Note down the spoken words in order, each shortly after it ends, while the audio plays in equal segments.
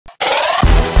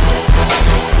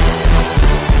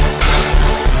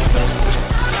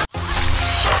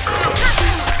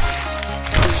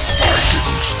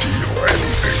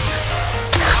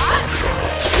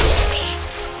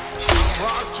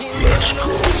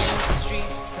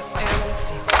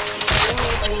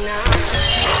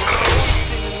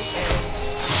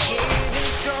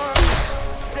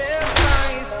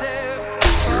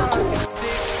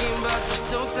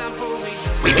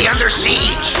We be under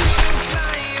siege!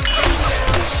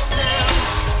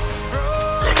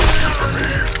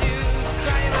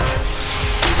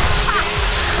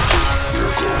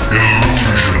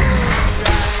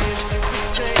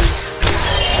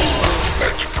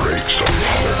 Let's break some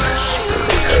holiday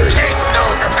spirit. Take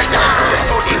note of his eyes!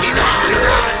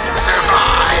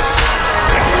 Survive!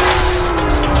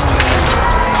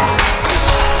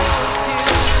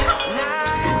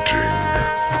 Looting.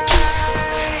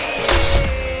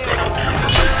 Gotta deliver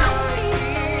me.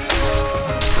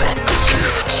 Drop the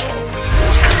gift.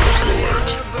 Or get a bullet.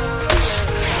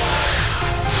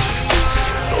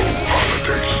 No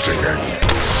holiday singing.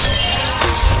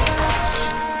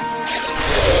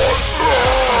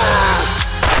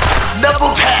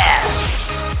 Double tap!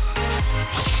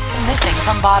 Missing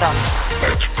from bottom.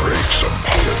 Let's break some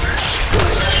holiday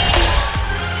spirit.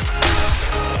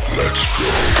 Let's go.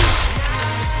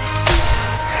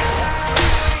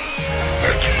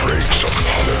 Let's break some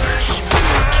holiday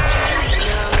spirit.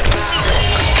 Drop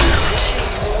the gift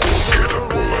or get a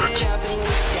bullet.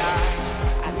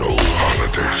 No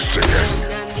holiday singing.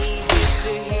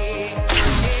 2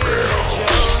 bells.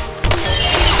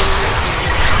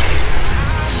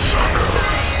 Sucker.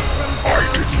 I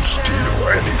didn't steal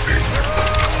anything.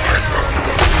 I found it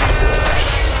on the corpse.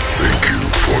 Thank you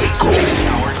for the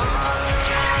gold.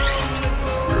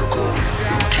 We're going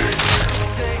looting.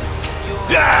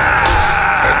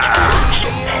 Let's break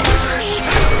some holiday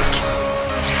spirit.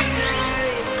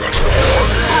 Got a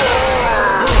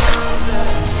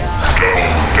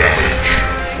down damage.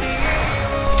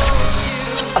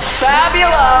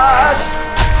 Fabulous!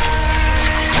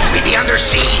 We be under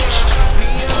siege!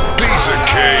 Piece of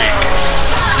cake.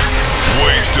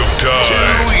 Waste of time.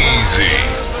 Too easy.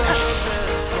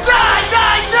 Die,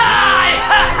 die, die!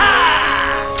 Ha ha!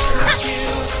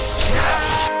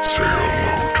 Say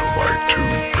hello to my 2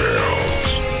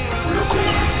 pals. We're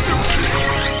going looting.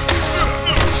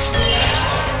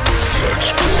 Let's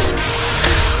go.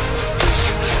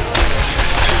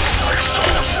 I saw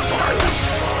a smile.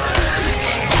 I hate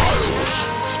smiles.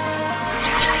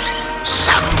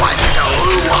 Someone so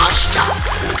washed up!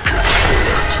 Get a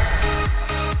bullet.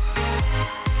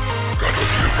 Gotta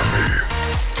deliver me.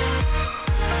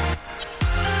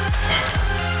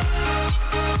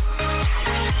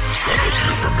 Gotta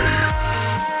deliver me.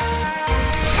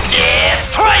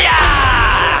 Destroyer!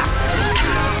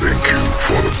 Thank you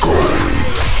for the gold.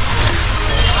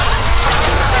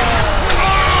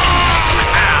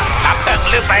 ขับตึง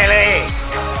ลึกไปเลย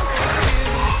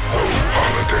No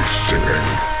holiday singing.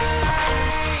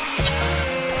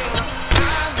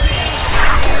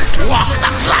 Walk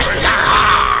the light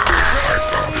down! I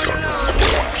found it on your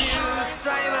corpse.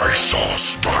 I saw a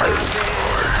smile.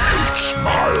 I hate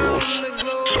smiles.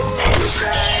 Some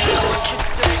holiday spirit.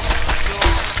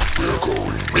 We're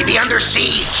going. We be under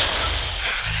siege!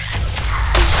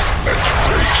 Let's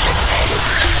break some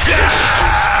holiday spirit.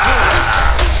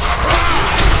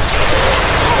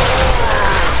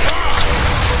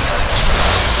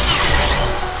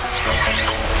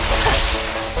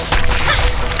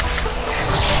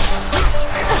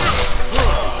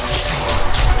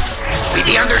 We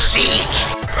be under siege!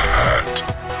 The hat.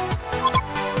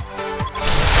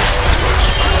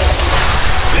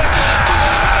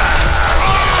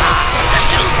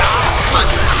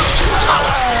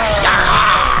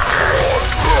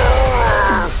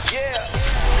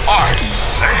 I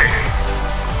say.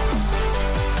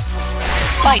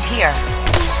 Fight here.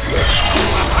 Let's go.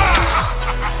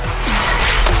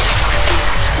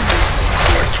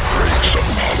 Let's break some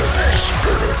holiday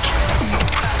spirit.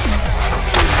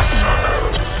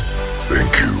 Suckers.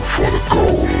 Thank you for the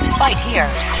gold. Fight here.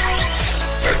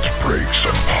 Let's break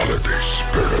some holiday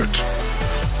spirit.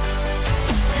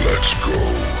 Let's go.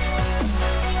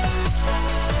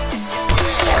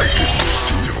 I didn't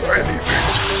steal anything.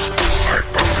 I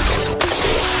found it on the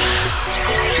corpse.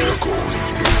 We're going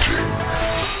looting.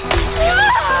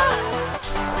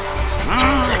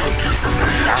 Gotta deliver me.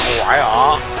 ยังไหวเหรอ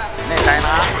แน่ใจน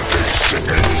ะ Holiday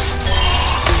singing.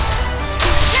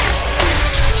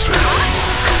 Say hello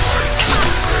to my 2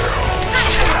 pals.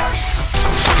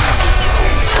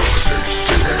 Holiday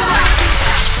singing.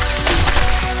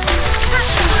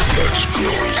 Let's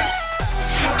go.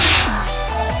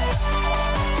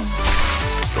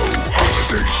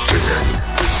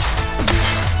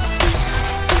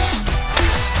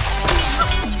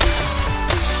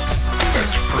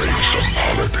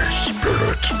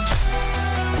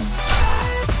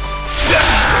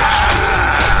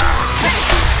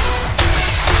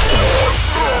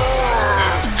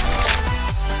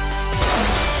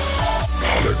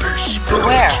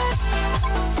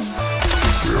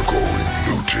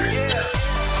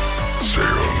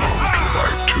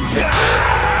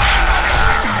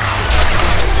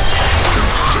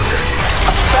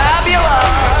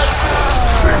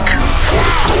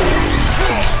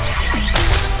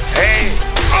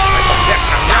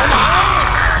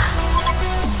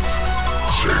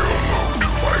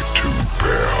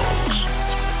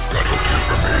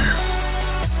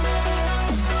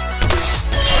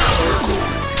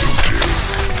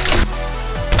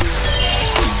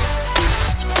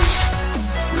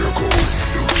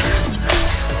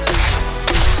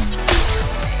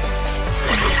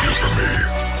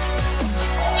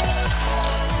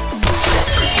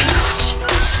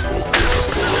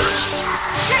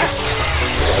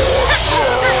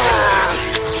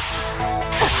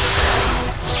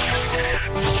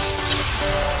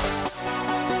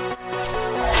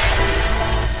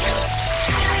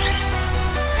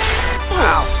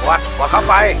 เข้า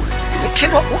ไปไม่คิด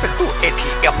ว่ากูเป็นตู้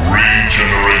ATM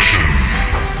Regeneration.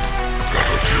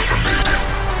 Gotta give me.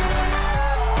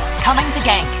 Coming to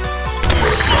gank.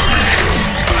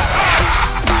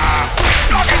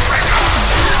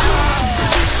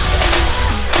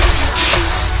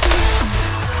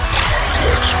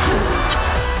 Let's go.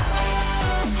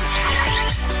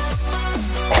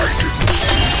 I didn't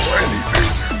steal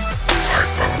anything. I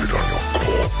found it on your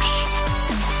corpse.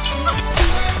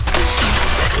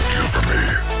 Gotta give me.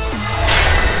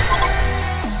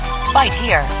 Fight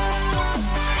here.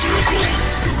 We're going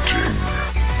looting.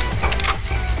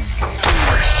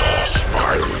 I saw a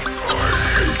smile. I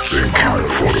hate Thank you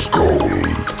for the gold.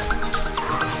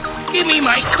 Give me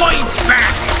my coins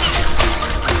back!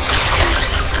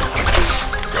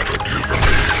 Gotta give me.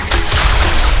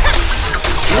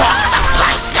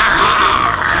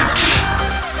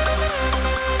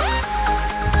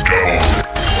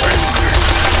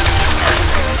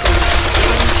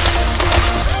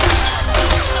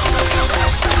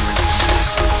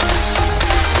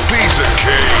 Piece of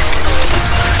cake.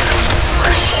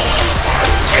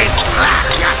 Take back,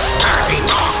 you starving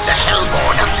dog! The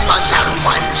hellborn of blood!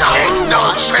 Someone's take no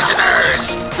prisoners!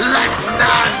 Let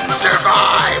none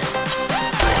survive!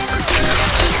 From the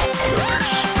gifts, holiday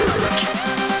spirit.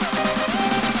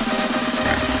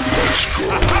 Let's go.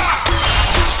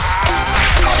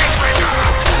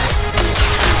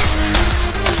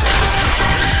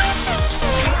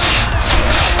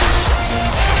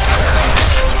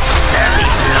 Very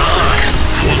blood!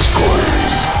 These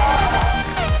ghouls!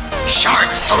 Shark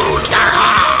food!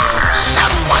 Yarr!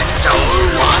 Someone's all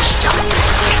washed up!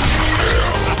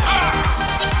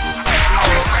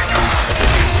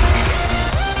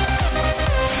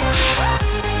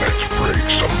 Let's break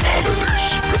some holiday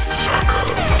spirit, sucker.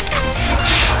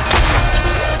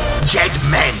 Dead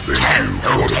men tell Thank you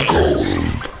no for the tales! gold.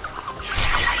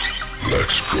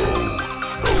 Let's go.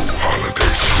 No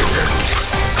holiday singing.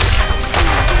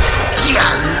 Ya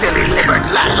lily-livered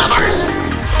landlubbers!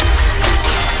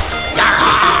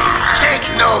 Yarr! Take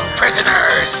no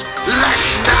prisoners! Let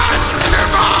none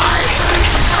survive!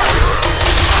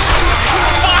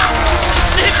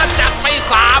 นี่ขจัดไป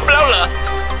3แล้วเหรอ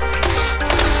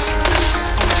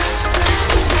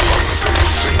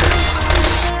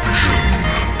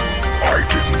I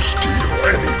didn't steal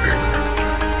anything.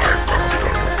 I found it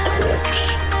on your corpse.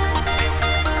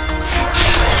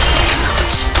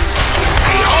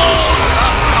 Behold the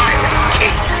pirate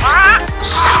king!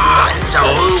 Someone's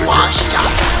all washed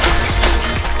up!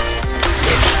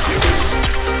 Let's go.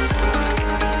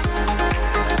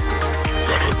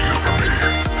 Gotta give me.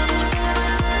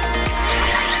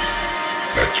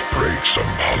 Let's break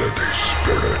some holiday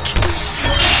spirit.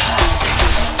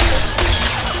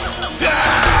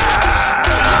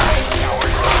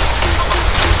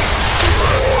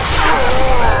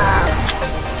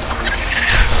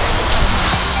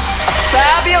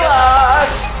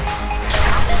 Fabulous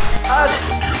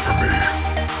us Give me.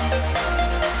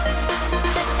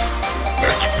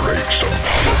 Let's break some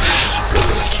holiday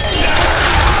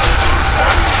spirit.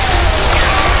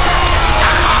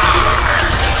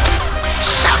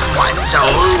 Someone's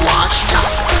all washed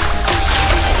up!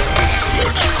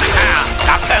 Let's go.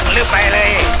 ดับเติ้งลืมไปเล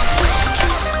ย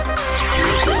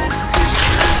We're going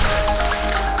looting.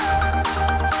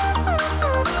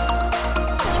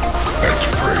 Let's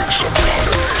break some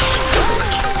holiday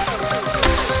spirit.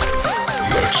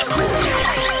 Let's go.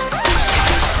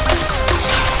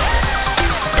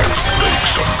 Let's break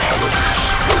some holiday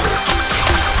spirit.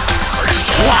 I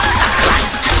saw What the blank!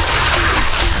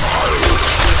 smiles.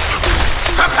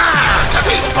 Prepare to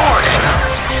be boarded!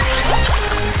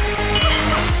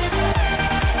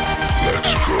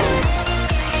 Let's go.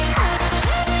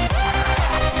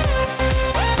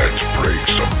 Let's break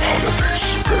some holiday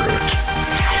spirit.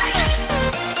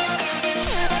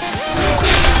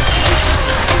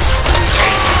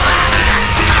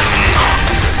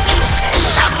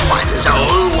 Someone's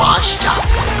all washed up!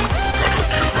 Gotta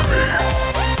give me.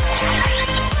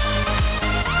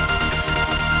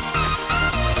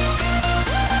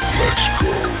 Let's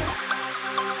go.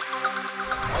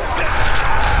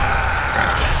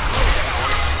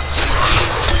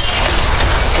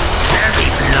 Very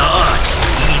blood!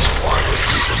 These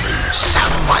ones!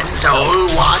 Someone's all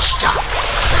washed up!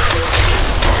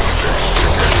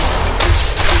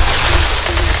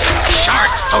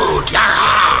 Shark food!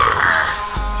 Yarr!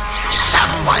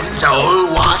 Someone's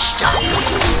all washed up!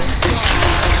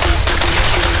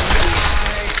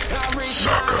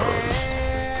 Suckers.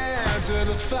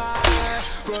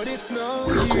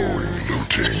 We're going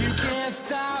looting.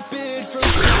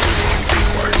 Sailing to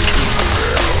my two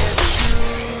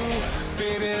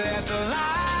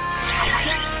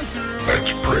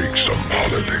break some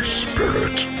holiday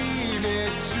spirit.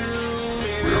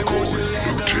 We're going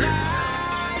looting.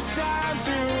 I saw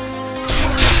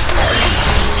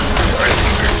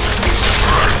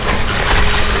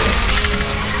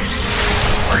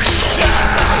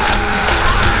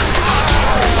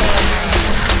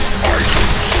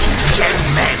Dead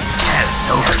men tell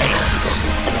no tales.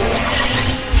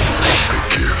 the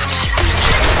gift.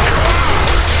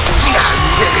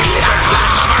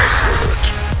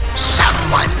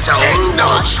 Someone's old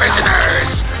no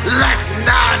prisoners. Let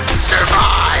none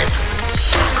survive.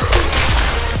 Sucker.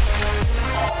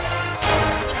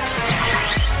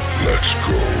 Let's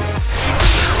go.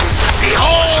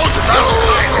 Behold the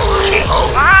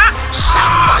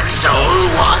someone's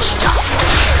old washed up.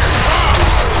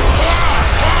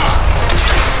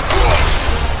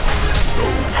 No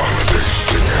holiday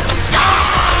singing.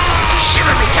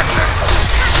 Shiver me timbers.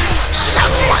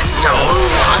 Someone's old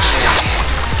washed up.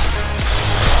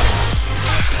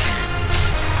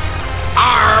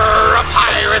 Arr, a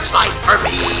pirate's life for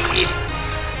me.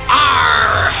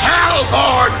 Arr,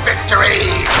 hellborn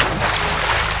victory.